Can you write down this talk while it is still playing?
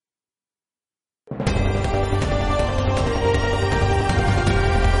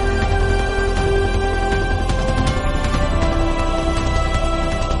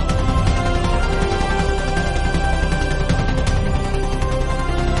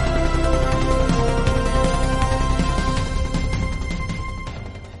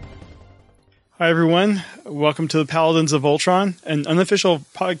Hi, everyone. Welcome to the Paladins of Voltron, an unofficial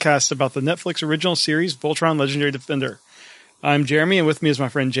podcast about the Netflix original series, Voltron Legendary Defender. I'm Jeremy, and with me is my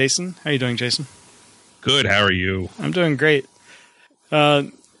friend Jason. How are you doing, Jason? Good. How are you? I'm doing great.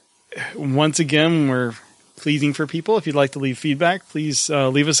 Once again, we're pleading for people. If you'd like to leave feedback, please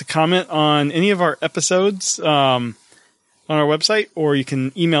leave us a comment on any of our episodes on our website, or you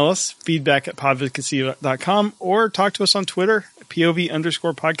can email us, feedback@podvocacy.com, or talk to us on Twitter,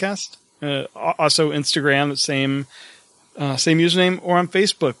 POV_podcast. Also Instagram, same username, or on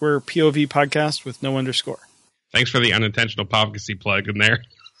Facebook, we're POV Podcast with no underscore. Thanks for the unintentional Podvocacy plug in there.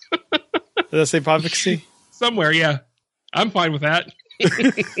 Did I say Podvocacy? Somewhere, yeah. I'm fine with that.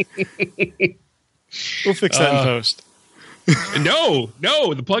 We'll fix that in post. No,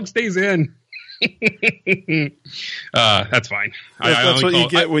 the plug stays in. That's fine. That's what you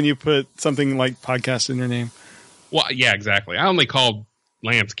get when you put something like podcast in your name. Well, yeah, exactly. I only called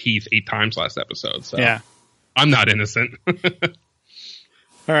Lance Keith 8 times last episode, so yeah. I'm not innocent. All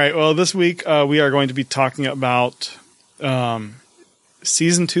right, well, this week we are going to be talking about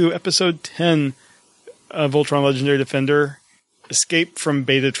Season 2, Episode 10 of Voltron Legendary Defender, Escape from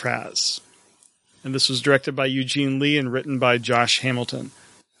Beta Traz. And this was directed by Eugene Lee and written by Josh Hamilton.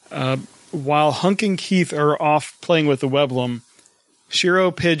 While Hunk and Keith are off playing with the Weblum,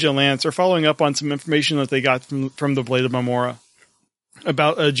 Shiro, Pidge, and Lance are following up on some information that they got from the Blade of Marmora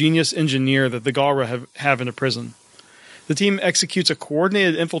about a genius engineer that the Galra have in a prison. The team executes a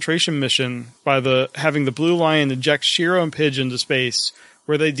coordinated infiltration mission by having the Blue Lion eject Shiro and Pidge into space,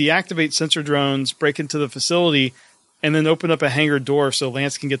 where they deactivate sensor drones, break into the facility, and then open up a hangar door so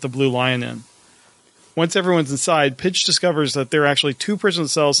Lance can get the Blue Lion in. Once everyone's inside, Pidge discovers that there are actually 2 prison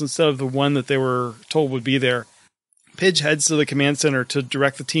cells instead of the one that they were told would be there. Pidge heads to the command center to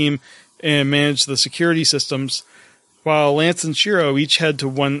direct the team and manage the security systems, while Lance and Shiro each head to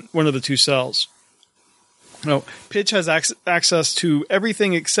one of the 2 cells. Pidge has access to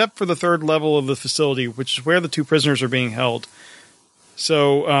everything except for the 3rd level of the facility, which is where the 2 prisoners are being held.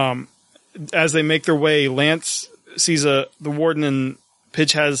 So, as they make their way, Lance sees the warden, and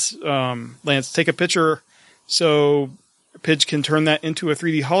Pidge has Lance take a picture so Pidge can turn that into a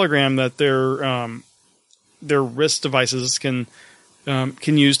 3D hologram that their wrist devices can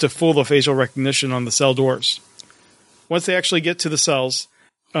use to fool the facial recognition on the cell doors. Once they actually get to the cells,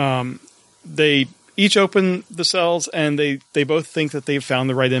 they each open the cells, and they both think that they've found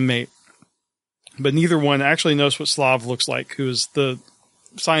the right inmate. But neither one actually knows what Slav looks like, who is the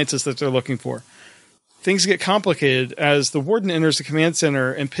scientist that they're looking for. Things get complicated as the warden enters the command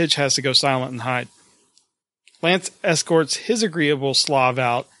center and Pidge has to go silent and hide. Lance escorts his agreeable Slav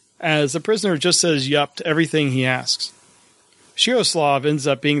out as the prisoner just says yup to everything he asks. Shiroslav ends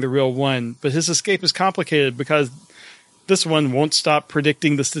up being the real one, but his escape is complicated because this one won't stop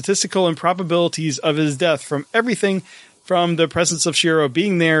predicting the statistical improbabilities of his death, from everything from the presence of Shiro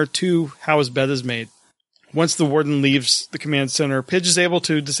being there to how his bed is made. Once the warden leaves the command center, Pidge is able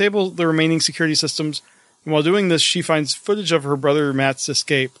to disable the remaining security systems, and while doing this, she finds footage of her brother Matt's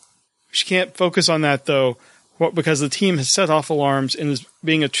escape. She can't focus on that, though, because the team has set off alarms and is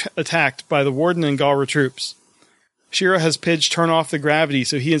being attacked by the warden and Galra troops. Shiro has Pidge turn off the gravity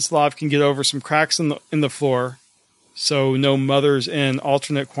so he and Slav can get over some cracks in the floor, so no mothers in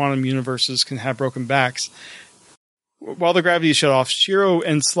alternate quantum universes can have broken backs. While the gravity is shut off, Shiro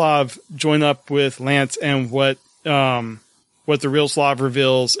and Slav join up with Lance, and what the real Slav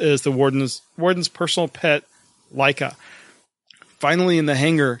reveals is the warden's personal pet, Laika. Finally, in the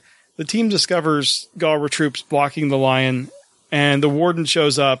hangar, the team discovers Galra troops blocking the Lion, and the warden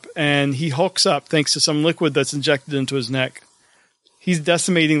shows up, and he hulks up thanks to some liquid that's injected into his neck. He's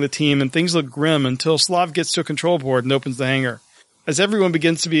decimating the team, and things look grim until Slav gets to a control board and opens the hangar. As everyone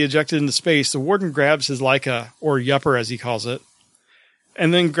begins to be ejected into space, the warden grabs his Laika, or Yupper as he calls it,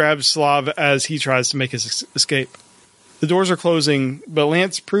 and then grabs Slav as he tries to make his escape. The doors are closing, but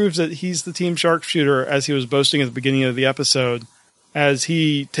Lance proves that he's the team sharpshooter, as he was boasting at the beginning of the episode, as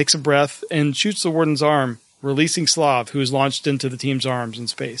he takes a breath and shoots the warden's arm, releasing Slav, who is launched into the team's arms in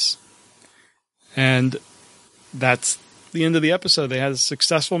space. And that's the end of the episode. They had a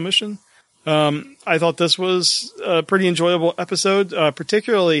successful mission. I thought this was a pretty enjoyable episode,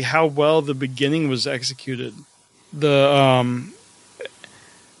 particularly how well the beginning was executed. The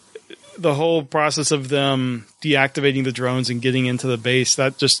whole process of them deactivating the drones and getting into the base,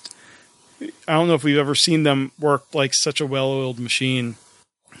 that just, I don't know if we've ever seen them work like such a well-oiled machine.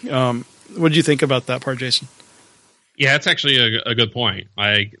 What did you think about that part, Jason? Yeah, that's actually a good point.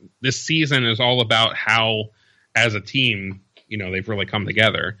 This season is all about how, as a team, they've really come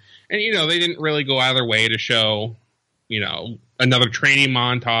together. And, they didn't really go out of their way to show, another training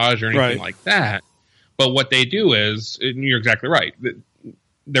montage or anything like that. But what they do is, and you're exactly right,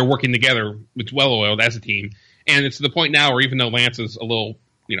 they're working together. It's well-oiled as a team. And it's to the point now where even though Lance is a little,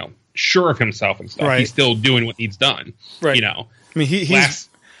 sure of himself and stuff, he's still doing what needs done. Right. I mean, he's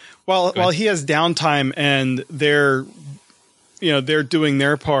while he has downtime and they're doing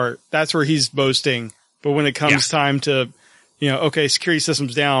their part, that's where he's boasting. But when it comes time to, okay, security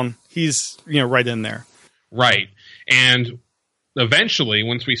system's down, he's, right in there. Right. And eventually,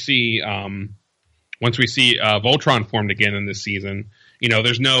 once we see Voltron formed again in this season,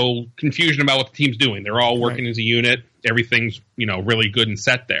 there's no confusion about what the team's doing. They're all working as a unit. Everything's, really good and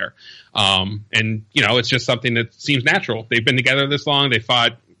set there. And, it's just something that seems natural. They've been together this long. They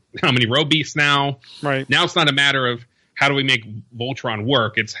fought how many road beasts now? Right. Now it's not a matter of how do we make Voltron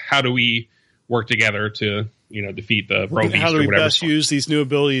work. It's how do we work together to, defeat the road beast or whatever. How do we best use these new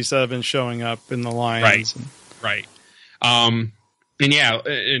abilities that have been showing up in the lines? Right. And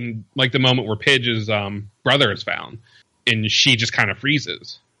like the moment where Pidge's brother is found, and she just kind of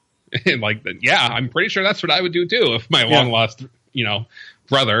freezes. And I'm pretty sure that's what I would do too if my long lost,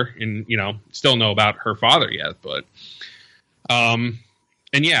 brother, and still know about her father yet, but Pidge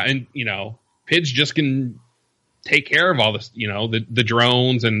just can take care of all this, the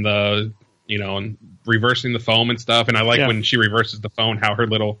drones and the and reversing the foam and stuff. And I like when she reverses the phone, how her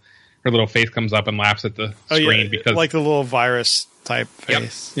little face comes up and laughs at the screen because like the little virus type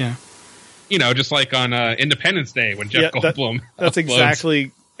face. Yep. Yeah. Just like on Independence Day when Jeff Goldblum. That's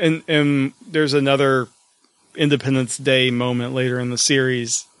exactly. And there's another Independence Day moment later in the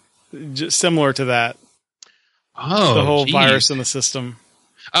series, just similar to that. Oh, the whole virus in the system.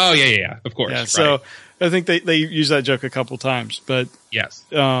 Oh yeah, of course. Yeah, so I think they use that joke a couple times, but yes,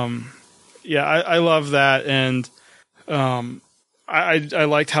 I love that, and I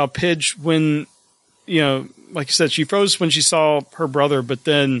liked how Pidge, when like you said, she froze when she saw her brother, but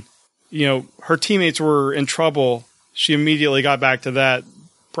then her teammates were in trouble. She immediately got back to that.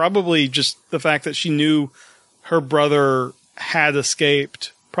 Probably just the fact that she knew her brother had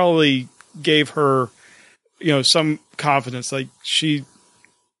escaped probably gave her, some confidence. Like she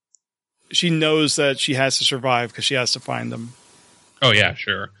knows that she has to survive because she has to find them. Oh yeah,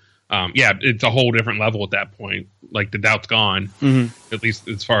 sure. It's a whole different level at that point. Like the doubt's gone, at least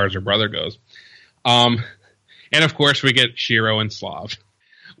as far as her brother goes. And of course we get Shiro and Slav.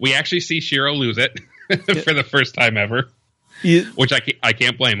 We actually see Shiro lose it for the first time ever. Which I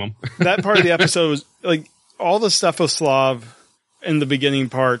can't blame him. That part of the episode was like all the stuff with Slav in the beginning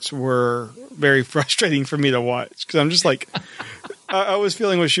parts were very frustrating for me to watch because I'm just like, I was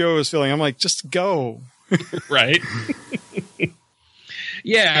feeling what Shiro was feeling. I'm like, just go. Right.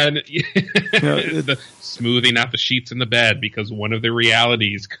 Yeah. And the smoothing out the sheets in the bed because one of the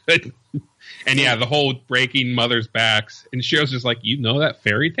realities could. And the whole breaking mothers' backs. And Shiro's just like, that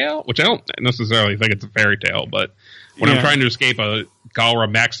fairy tale? Which I don't necessarily think it's a fairy tale, but when I'm trying to escape a Galra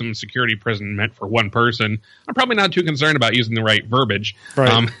maximum security prison meant for one person, I'm probably not too concerned about using the right verbiage.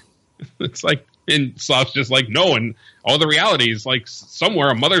 Right. It's like, and Slav's just like, no, and all the realities, like somewhere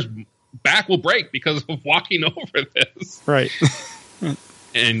a mother's back will break because of walking over this. Right.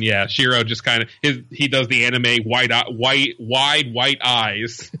 And Shiro just kind of he does the anime wide white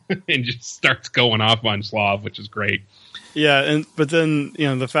eyes and just starts going off on Slav, which is great. Yeah, but then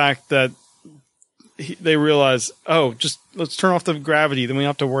the fact that they realize, just let's turn off the gravity, then we don't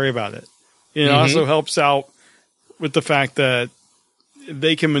have to worry about it. It also helps out with the fact that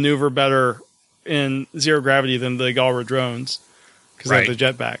they can maneuver better in zero gravity than the Galra drones because they have the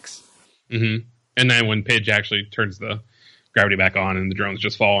jetpacks. Mm-hmm. And then when Pidge actually turns the gravity back on and the drones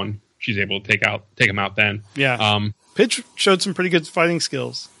just fall, and she's able to take them out then. Yeah. Pidge showed some pretty good fighting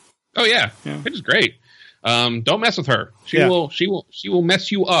skills. Oh yeah. Pidge is great. Don't mess with her. She will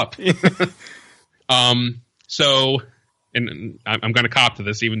mess you up. So, and I'm going to cop to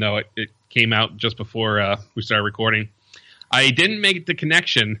this, even though it came out just before we started recording. I didn't make the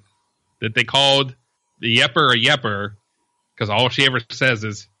connection that they called the Yepper a Yepper because all she ever says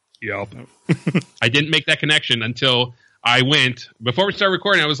is "Yup." I didn't make that connection until I went before we started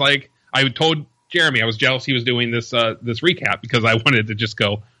recording. I was like, I told Jeremy I was jealous he was doing this recap because I wanted to just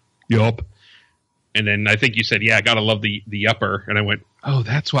go "Yup." And then I think you said, I gotta love the Yepper. And I went, oh,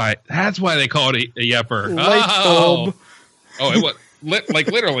 that's why they call it a Yepper. It was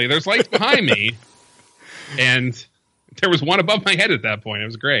literally, there's lights behind me. And there was one above my head at that point. It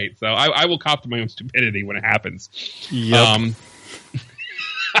was great. So I will cop to my own stupidity when it happens. Yep.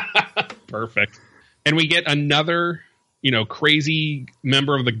 Perfect. And we get another, crazy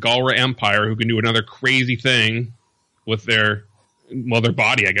member of the Galra Empire who can do another crazy thing with their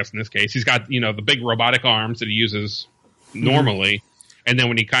body, I guess, in this case. He's got, the big robotic arms that he uses normally. And then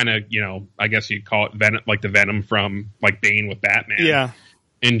when he kind of, I guess you'd call it venom, like the venom from like Bane with Batman. Yeah.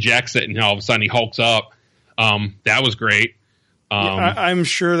 Injects it, and all of a sudden he hulks up. That was great. I'm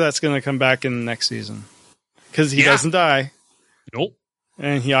sure that's going to come back in the next season because he doesn't die. Nope.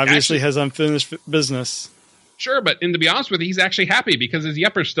 And he obviously has unfinished business. Sure, but to be honest with you, he's actually happy because his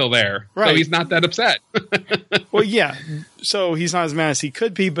Yepper's still there. Right. So he's not that upset. Well, yeah. So he's not as mad as he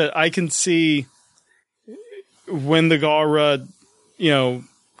could be, but I can see when the Galra,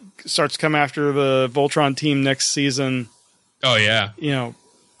 starts to come after the Voltron team next season. Oh, yeah.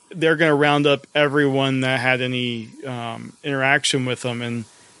 They're going to round up everyone that had any interaction with him, and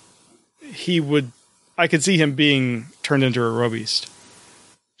I could see him being turned into a Robeast.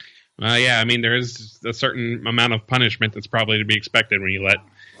 Yeah, I mean, there is a certain amount of punishment that's probably to be expected when you let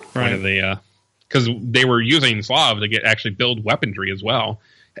one of the... Because they were using Slav to actually build weaponry as well.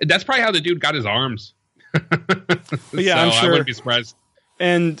 That's probably how the dude got his arms. Yeah, so I'm sure. I wouldn't be surprised.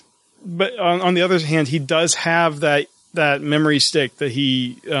 But on the other hand, he does have that memory stick that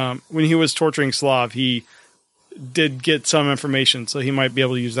he, when he was torturing Slav, he did get some information, so he might be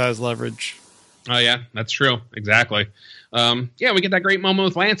able to use that as leverage. Oh, yeah, that's true. Exactly. We get that great moment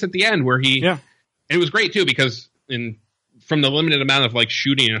with Lance at the end where he... Yeah. And it was great, too, because from the limited amount of, like,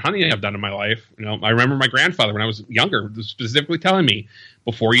 shooting and hunting I've done in my life, I remember my grandfather, when I was younger, was specifically telling me,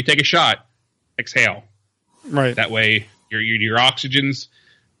 before you take a shot, exhale. Right. That way, your oxygen's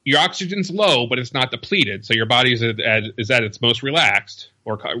low, but it's not depleted, so your body is at its most relaxed,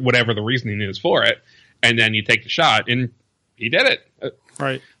 or whatever the reasoning is for it, and then you take the shot, and he did it.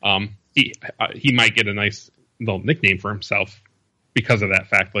 Right. He might get a nice little nickname for himself because of that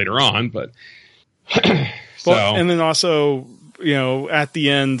fact later on, but and then also, at the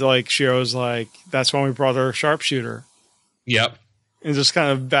end, like Shiro's like, that's when we brought our sharpshooter. Yep. And just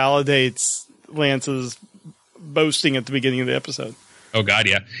kind of validates Lance's boasting at the beginning of the episode. Oh God,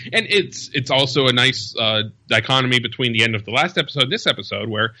 yeah. And it's also a nice dichotomy between the end of the last episode and this episode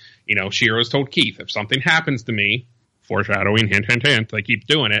where, Shiro's told Keith, if something happens to me, foreshadowing, hint, hint, hint, they keep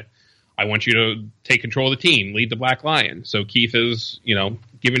doing it, I want you to take control of the team, lead the Black Lion. So Keith is,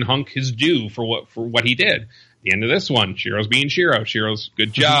 giving Hunk his due for what he did. At the end of this one, Shiro's being Shiro. Shiro's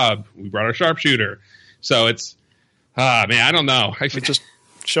good job. We brought our sharpshooter. So it's, man, I don't know. It's just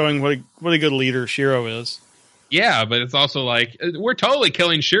showing what a good leader Shiro is. Yeah, but it's also like, we're totally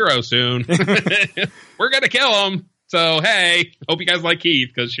killing Shiro soon. We're going to kill him. So, hey, hope you guys like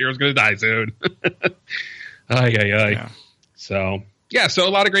Keith because Shiro's going to die soon. Yeah. So, so a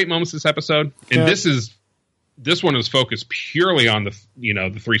lot of great moments this episode. And this one is focused purely on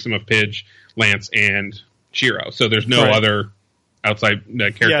the threesome of Pidge, Lance, and Shiro. So there's no other outside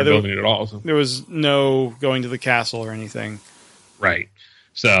character building at all. So. There was no going to the castle or anything. Right.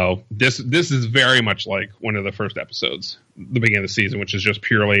 So this is very much like one of the first episodes, the beginning of the season, which is just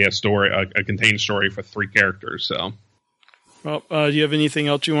purely a story, a contained story for 3 characters. So, well, do you have anything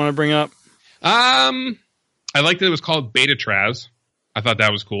else you want to bring up? I liked that it was called Betatraz. I thought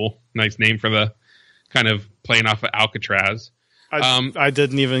that was cool. Nice name for the kind of playing off of Alcatraz. I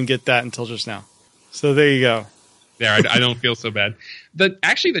didn't even get that until just now. So there you go. There, I don't feel so bad. The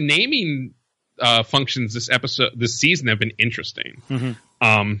naming functions this season have been interesting. Mm-hmm.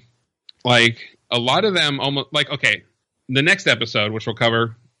 Like a lot of them almost like, okay, the next episode, which we'll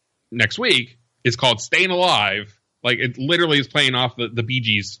cover next week, is called Staying Alive. Like it literally is playing off the Bee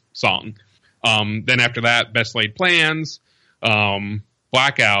Gees song. Then after that, Best Laid Plans,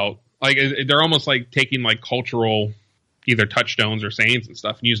 Blackout, like they're almost like taking like cultural either touchstones or sayings and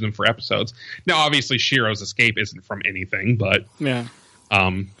stuff and using them for episodes. Now, obviously Shiro's escape isn't from anything, but yeah.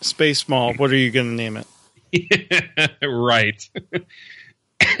 Space Mall, what are you going to name it? Right.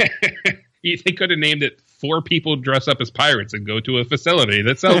 They could have named it 4 people dress up as pirates and go to a facility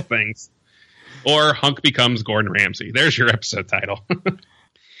that sells things. Or Hunk becomes Gordon Ramsay. There's your episode title.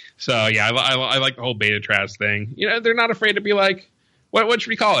 So, yeah, I like the whole Betatraz thing. They're not afraid to be like, what should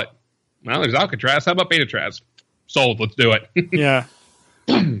we call it? Well, there's Alcatraz. How about Betatraz? Sold. Let's do it. Yeah.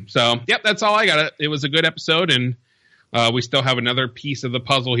 So, yep, that's all I got. It was a good episode, and we still have another piece of the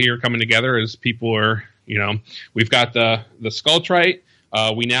puzzle here coming together as people are, we've got the Skulltrite.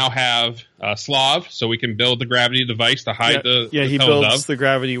 We now have Slav, so we can build the gravity device to hide the he builds the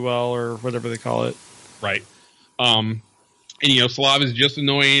gravity well or whatever they call it. Right. And, Slav is just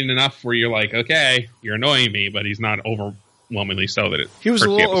annoying enough where you're like, okay, you're annoying me, but he's not overwhelmingly so that it He was a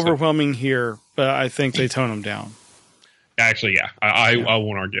little overwhelming here, but I think they tone him down. Actually, yeah. I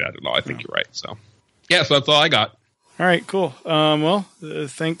won't argue that at all. I think you're right. So, yeah, so that's all I got. All right, cool.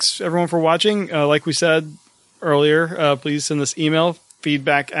 Thanks, everyone, for watching. Like we said earlier, please send us email,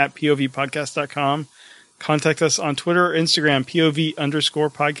 feedback@povpodcast.com. Contact us on Twitter or Instagram,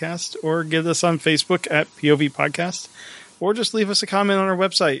 POV_podcast, or give us on Facebook at POV Podcast, or just leave us a comment on our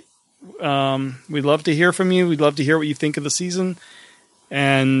website. We'd love to hear from you. We'd love to hear what you think of the season.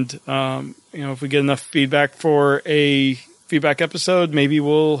 And, if we get enough feedback for a feedback episode, maybe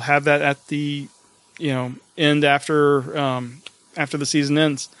we'll have that at the, end after the season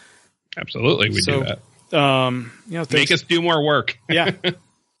ends. Absolutely. We do that. Make us do more work. Yeah.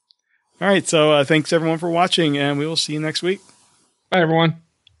 All right. So thanks everyone for watching, and we will see you next week. Bye, everyone.